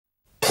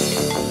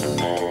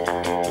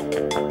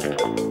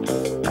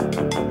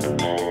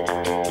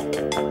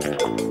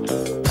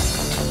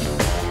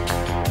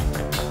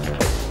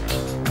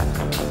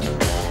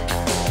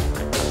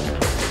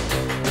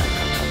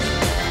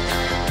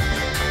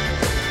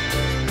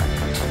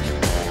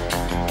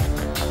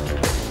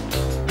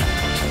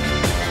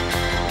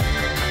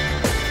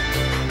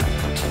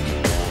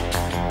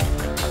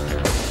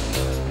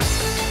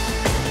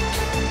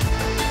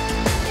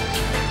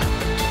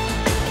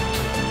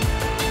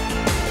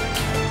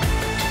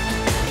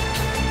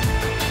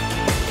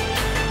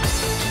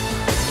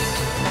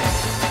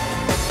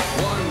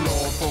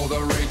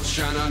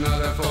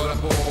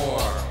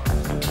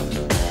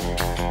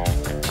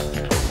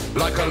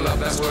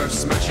worth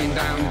smashing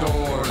down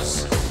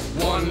doors.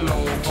 One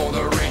law for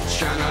the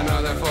rich and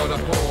another for the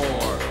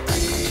poor.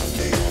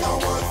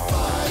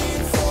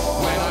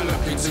 When I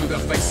look into the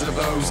face of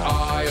those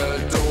I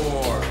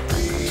adore,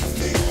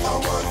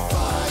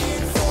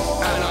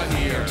 and I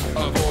hear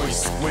a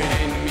voice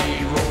within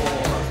me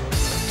roar.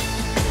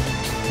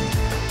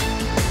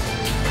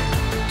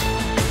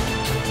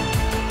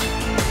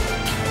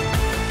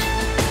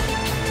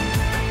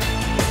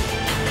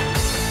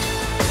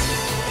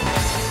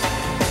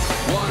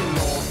 One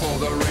law for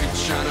the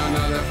rich and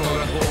another for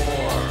the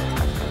poor.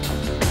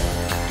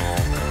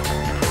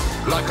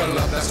 Like a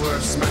love that's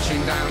worth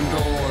smashing down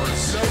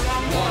doors.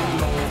 One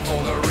law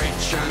for the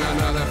rich and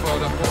another for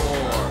the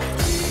poor.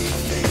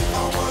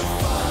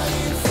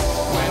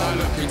 When I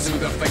look into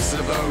the face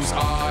of those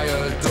I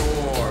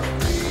adore,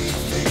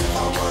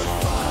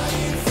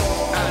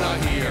 and I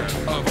hear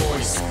a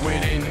voice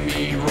within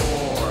me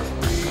roar.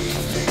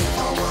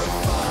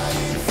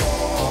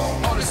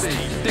 Honesty,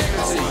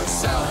 dignity,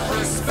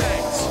 self-respect.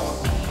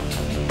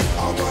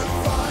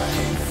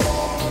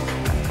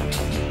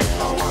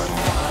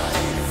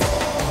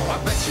 I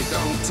bet you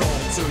don't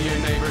talk to your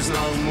neighbors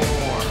no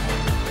more.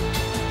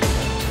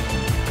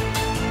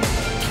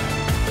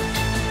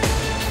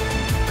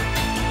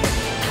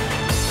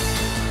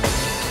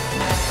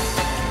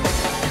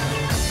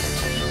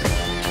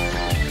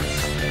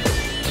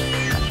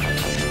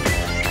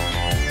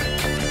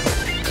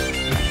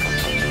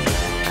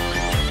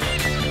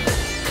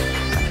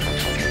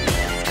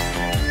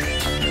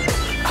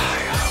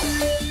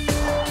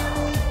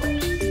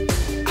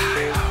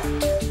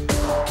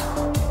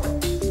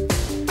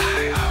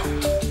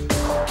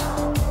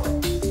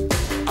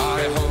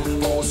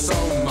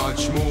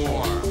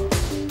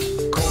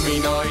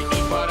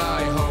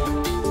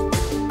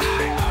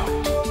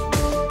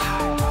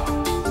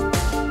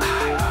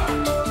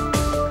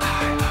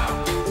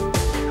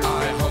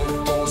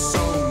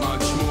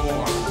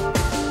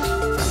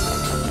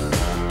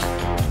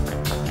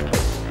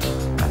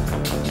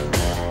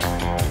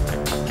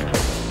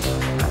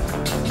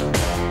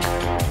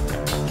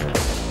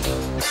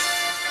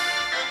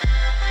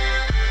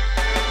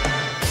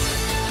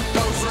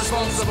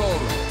 Responsible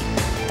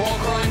for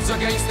crimes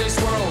against this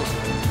world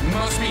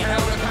must be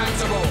held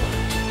accountable.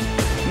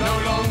 No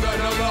longer,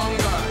 no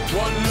longer.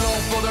 One law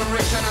for the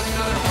rich and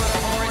another for the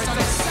poor is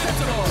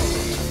unacceptable.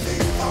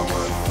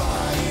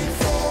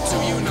 To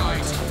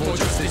unite for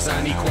justice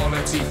and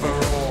equality for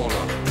all.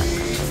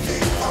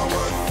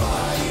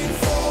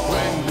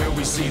 When will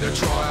we see the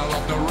trial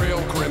of the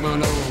real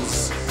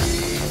criminals?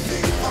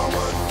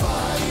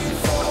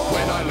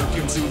 When I look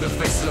into the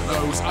faces of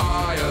those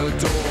I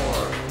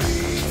adore,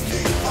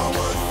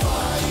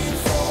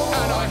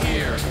 and I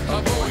hear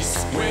a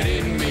voice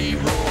within me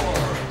roar.